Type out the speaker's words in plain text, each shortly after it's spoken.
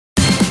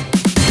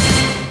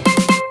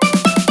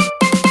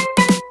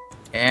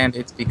And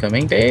it's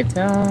becoming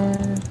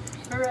daytime.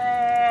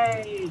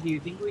 Hooray! Do you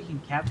think we can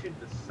capture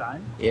the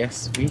sun?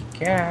 Yes, we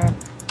can.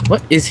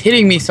 What is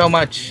hitting me so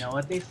much? You know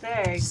what they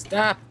say.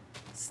 Stop.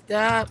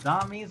 Stop.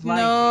 Zombies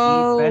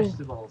No. like to eat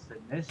vegetables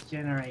in this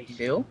generation.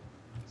 Bill?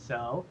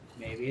 So,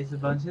 maybe it's a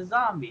bunch of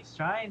zombies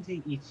trying to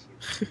eat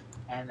you.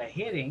 And the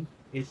hitting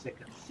is the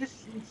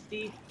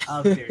consistency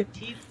of their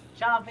teeth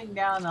chomping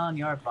down on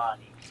your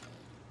body.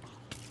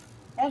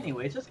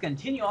 Anyways, let's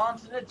continue on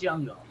to the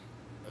jungle.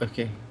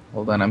 Okay,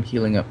 hold on, I'm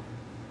healing up.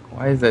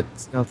 Why is that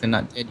skeleton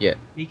not dead yet?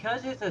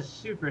 Because it's a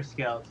super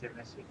skeleton,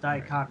 Mr.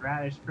 Daikon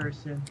Radish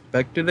person.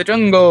 Back to the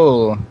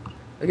jungle!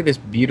 Look at this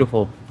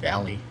beautiful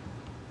valley.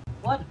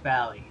 What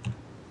valley?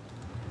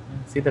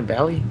 See the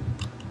valley?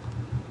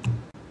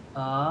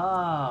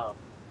 Oh.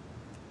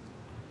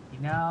 You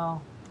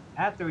know,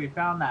 after we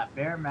found that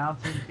bear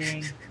mountain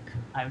thing,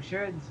 I'm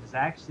sure this is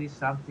actually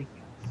something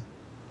else.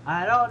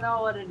 I don't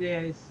know what it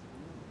is,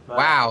 but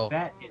Wow. I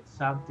bet it's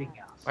something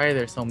else. Why are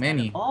there so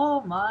many? And oh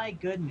my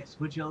goodness,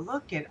 would you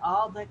look at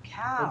all the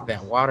cows? Look at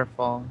that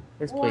waterfall.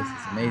 This place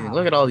is amazing. Wow.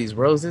 Look at all these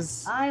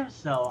roses. I'm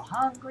so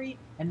hungry,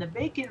 and the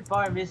bacon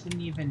farm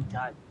isn't even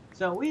done.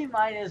 So we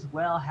might as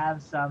well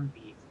have some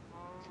beef.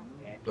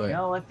 And you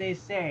know what they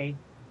say,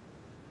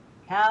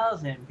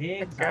 cows and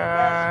pigs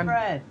are best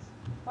friends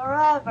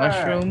forever.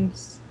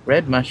 Mushrooms,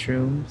 red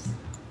mushrooms.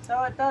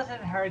 So it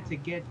doesn't hurt to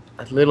get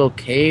A little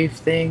cave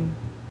thing.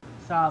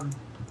 some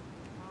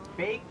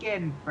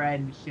bacon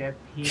friendship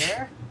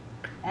here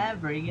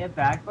and bring it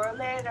back for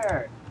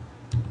later.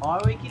 Or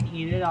we can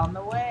eat it on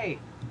the way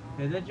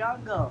to the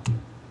jungle.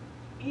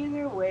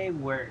 Either way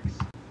works,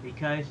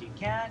 because you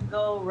can't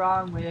go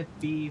wrong with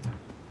beef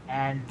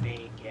and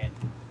bacon.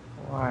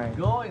 Why?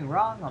 Going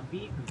wrong on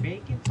beef and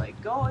bacon is like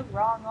going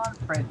wrong on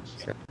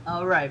friendship.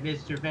 Alright,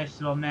 Mr.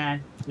 Vegetable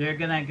Man, you're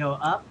gonna go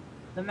up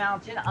the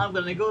mountain, I'm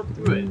gonna go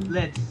through it.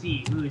 Let's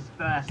see who's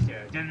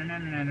faster.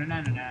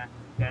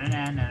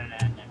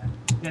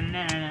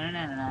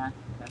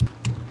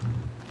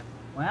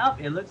 Well,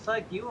 it looks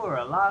like you were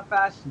a lot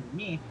faster than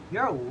me.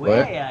 You're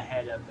way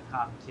ahead of the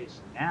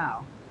competition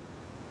now.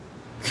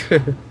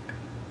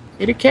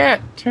 Kitty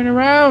cat, turn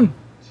around.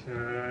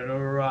 Turn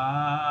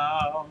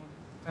around.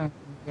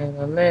 Get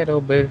a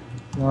little bit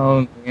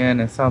lonely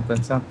and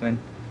something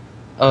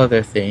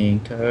other thing.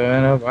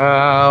 Turn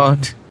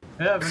around.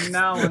 Every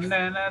now and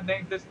then I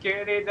think this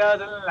kitty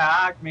doesn't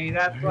like me.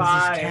 That's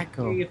why it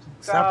keeps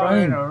Stop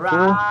running,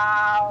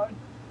 around.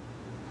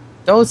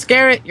 Don't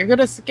scare it. You're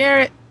gonna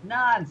scare it.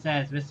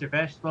 Nonsense, Mr.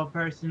 Vegetable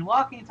Person.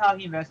 Walking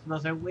talking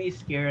vegetables are way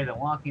scarier than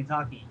walking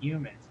talking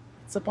humans.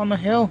 It's up on the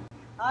hill.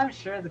 I'm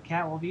sure the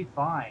cat will be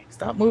fine.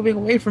 Stop moving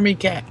away from me,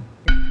 cat.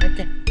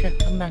 Okay,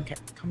 calm down,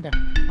 cat. Calm down.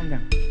 Calm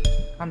down.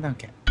 Calm down,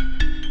 cat.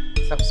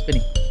 Stop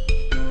spinning.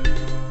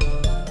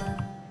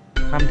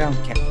 Calm down,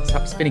 cat.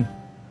 Stop spinning.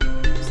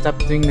 Stop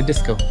doing the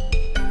disco.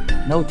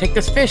 No, take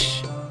this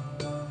fish.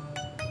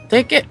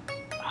 Take it.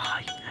 Oh,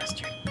 you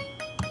bastard.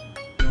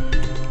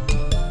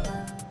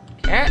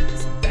 Cat,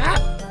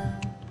 stop.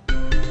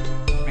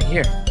 Right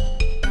here.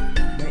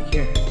 Right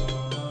here.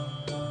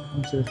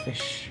 Come to the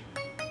fish.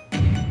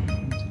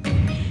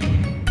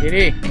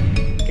 Kitty,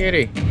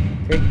 kitty,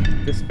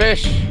 take this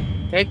fish.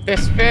 Take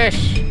this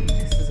fish.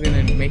 This is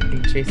gonna make me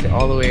chase it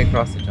all the way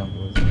across the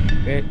jungle.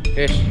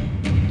 Fish,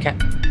 cat,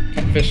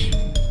 catfish,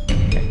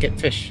 cat, get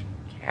fish,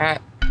 cat,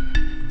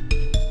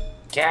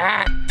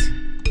 cat.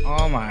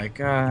 Oh my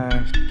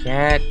gosh,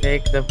 cat,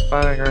 take the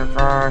fucker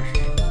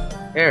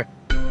fish.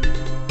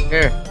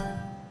 Here,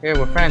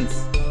 we're friends.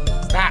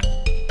 Stop.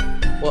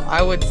 Well,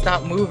 I would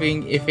stop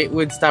moving if it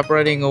would stop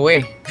running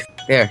away.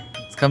 There,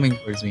 it's coming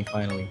towards me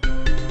finally.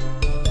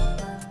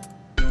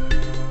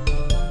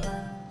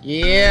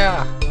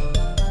 Yeah!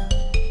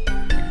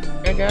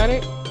 I got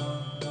it.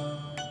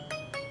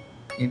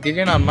 It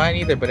didn't on mine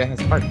either, but it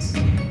has parts.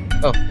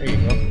 Oh, there you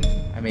go.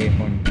 I made it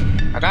for you.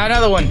 I got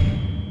another one!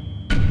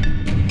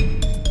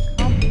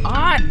 Come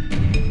on!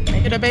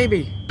 Make it a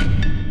baby!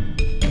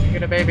 Make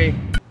it a baby.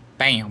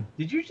 Bam!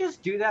 Did you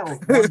just do that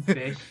with one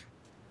fish?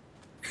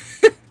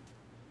 You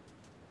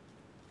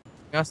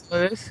want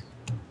some of this?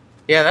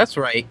 Yeah, that's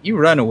right. You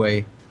run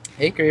away.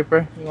 Hey,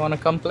 Creeper. You wanna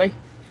come play?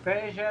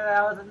 Pretty sure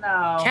that was a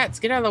no. Cats,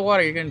 get out of the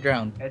water. You're gonna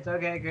drown. It's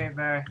okay, Great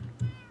Bear.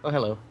 Oh,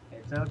 hello.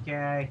 It's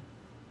okay.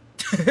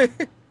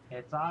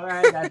 It's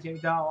alright that you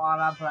don't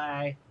wanna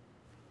play.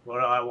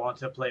 But I want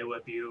to play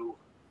with you.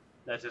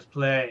 Let's just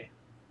play.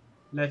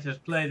 Let's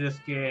just play this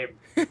game.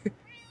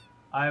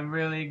 I'm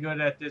really good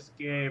at this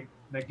game.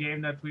 The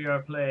game that we are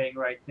playing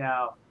right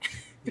now.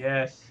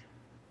 Yes.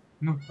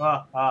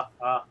 Ha ha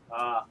ha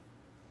ha.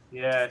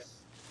 Yes.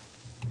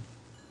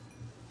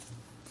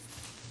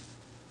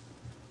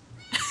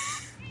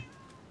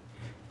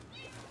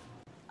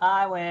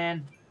 I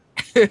win.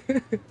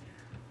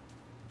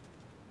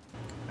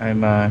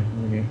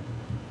 I'm here.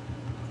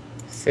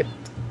 Sit.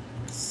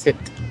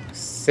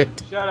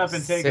 Shut up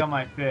and take sit, on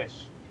my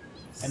fish.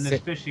 And this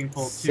sit, fishing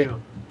pole sit. too.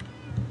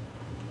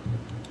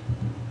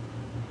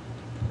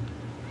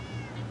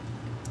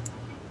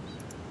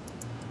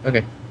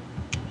 Okay.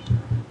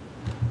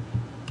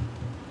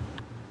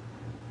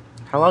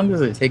 How long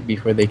does it take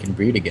before they can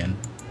breed again?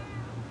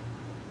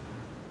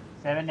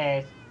 7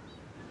 days.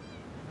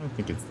 I don't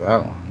think it's that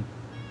long.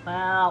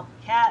 Well,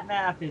 cat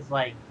math is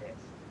like this.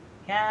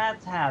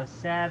 Cats have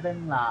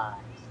 7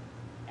 lives,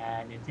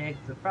 and it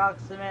takes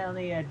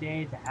approximately a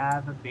day to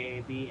have a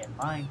baby in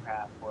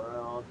Minecraft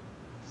world.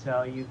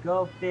 So you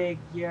go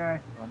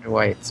figure. I wonder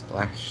why it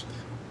splashed.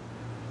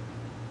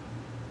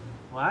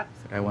 What?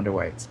 I wonder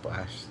why it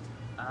splashed.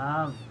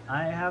 I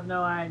have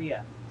no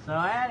idea. So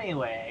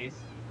anyways,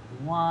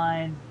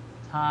 1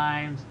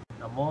 times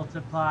the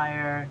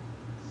multiplier,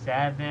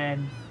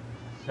 7,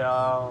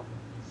 so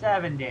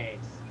 7 days.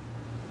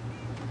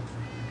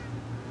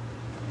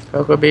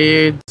 Cocoa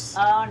beads.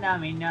 Oh,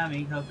 nummy,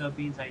 nummy, cocoa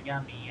beans are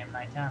yummy in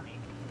my tummy.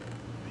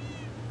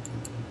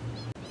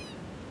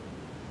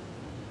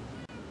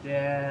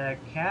 The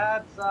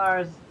cats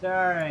are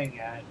staring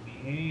at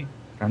me.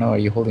 I don't know, are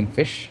you holding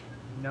fish?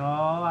 No,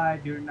 I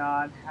do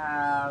not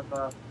have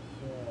a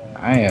fish.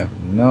 I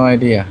have no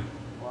idea.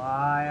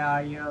 Why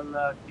are you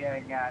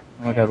looking at me?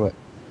 Oh my god, what?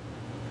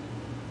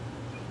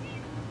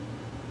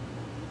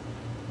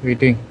 What are you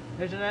doing?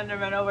 There's an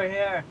Enderman over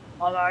here.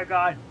 Oh my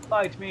god,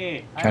 fight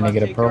me. I Trying to must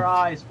get a take your pearl?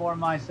 eyes for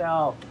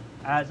myself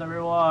as a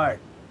reward.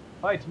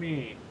 Fight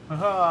me. Ha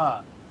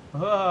ha.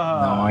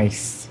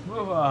 Nice.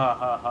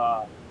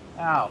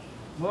 Ow.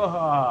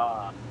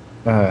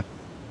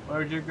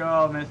 Where'd you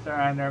go, Mr.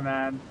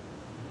 Enderman?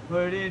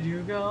 Where did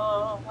you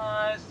go?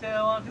 I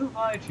still want to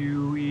fight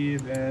you,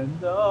 even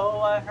though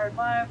I hurt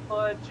my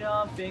foot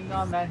jumping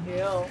on that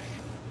hill.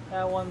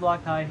 That 1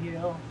 block high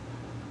hill.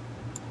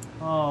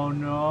 Oh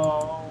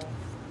no.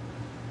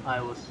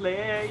 I will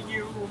slay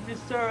you,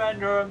 Mr.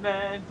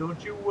 Enderman.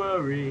 Don't you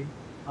worry.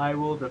 I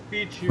will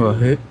defeat you.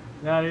 What?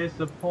 That is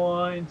the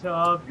point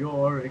of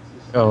your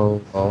existence.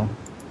 Oh, well.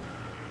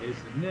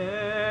 Isn't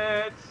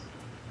it?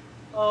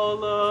 Oh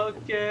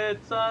look,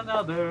 it's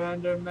another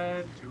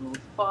Enderman to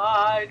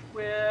fight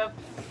with.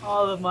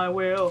 All of my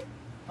will,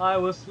 I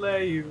will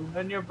slay you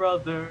and your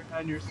brother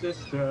and your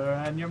sister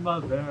and your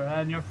mother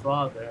and your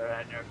father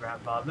and your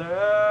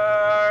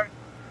grandfather.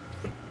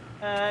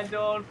 And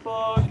don't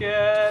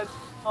forget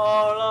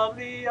all of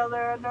the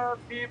other Ender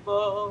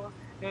people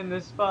in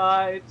this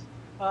fight.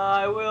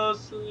 I will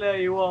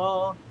slay you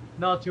all,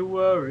 not to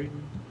worry.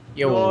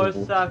 Yo. Your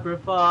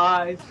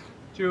sacrifice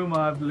to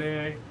my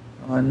blade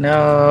Oh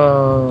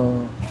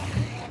no.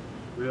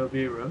 will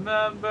be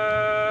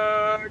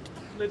remembered.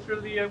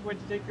 Literally, I'm going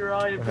to take your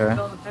eye and put it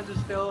on the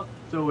pedestal,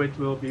 so it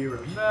will be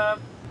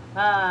remembered.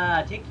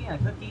 Taking a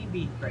cooking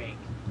beef break.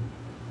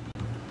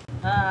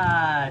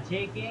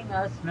 Taking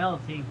a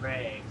smelting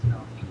break.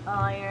 Smelting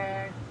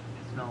iron,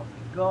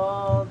 smelting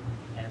gold,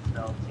 and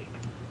smelting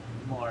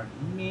more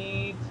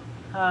meat.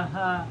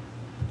 Haha.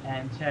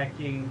 And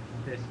checking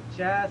this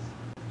chest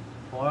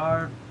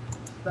for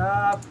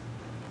stuff.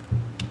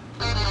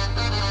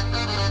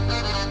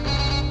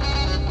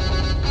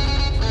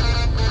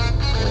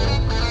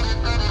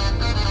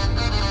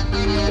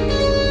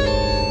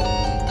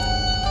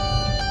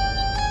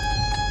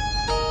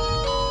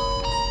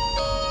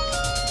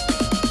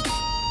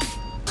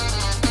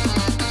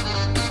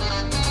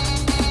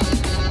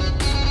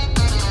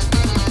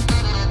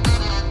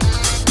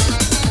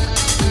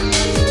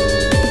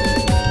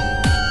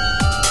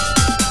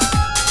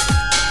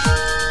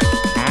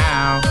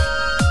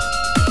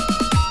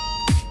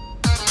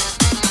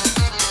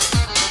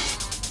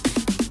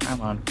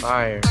 On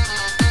fire.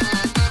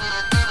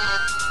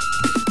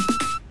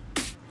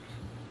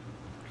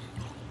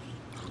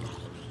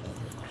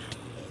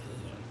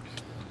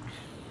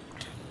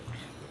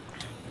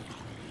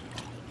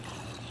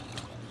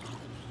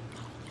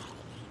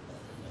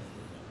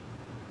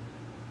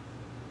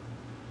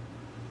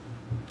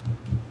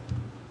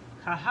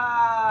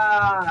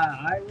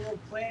 Haha! I will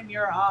claim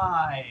your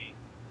eye.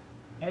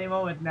 Any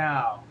moment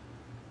now.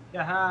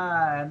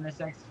 Haha! And this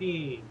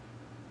XP.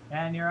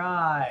 And your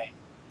eye.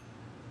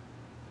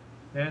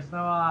 There's no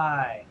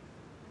eye.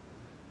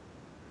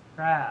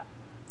 Crap.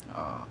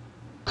 Oh.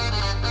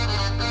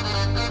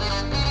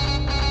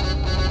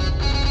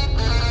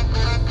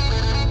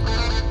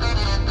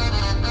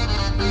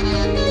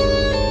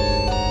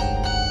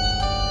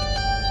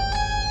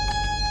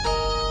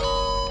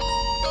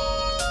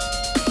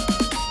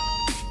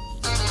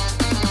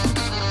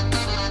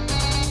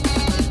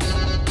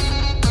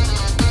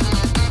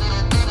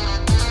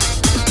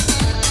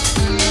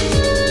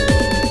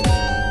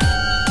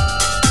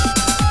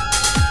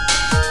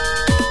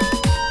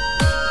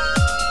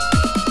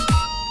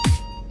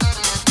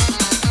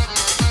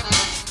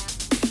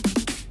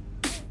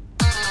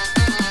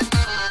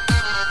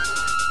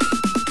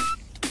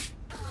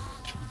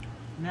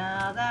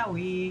 Now that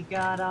we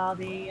got all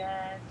the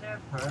ender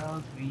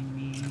pearls we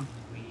need,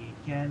 we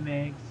can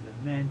make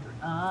cement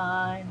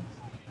eyes,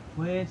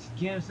 which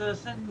gives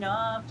us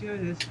enough to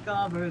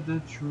discover the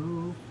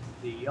truth,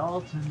 the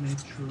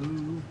ultimate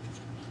truth,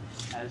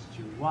 as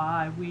to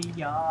why we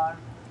are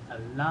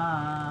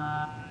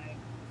alive.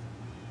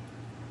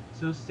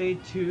 So stay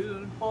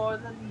tuned for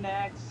the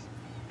next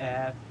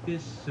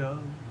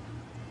episode.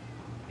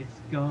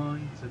 It's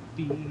going to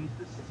be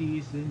the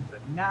season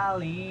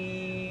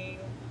finale,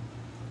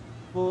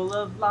 full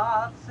of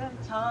lots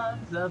and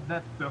tons of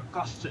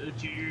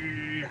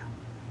efficacy.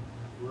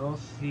 We'll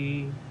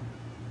see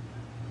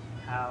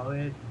how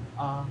it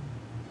all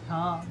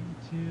come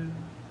to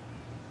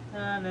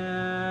an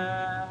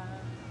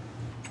end.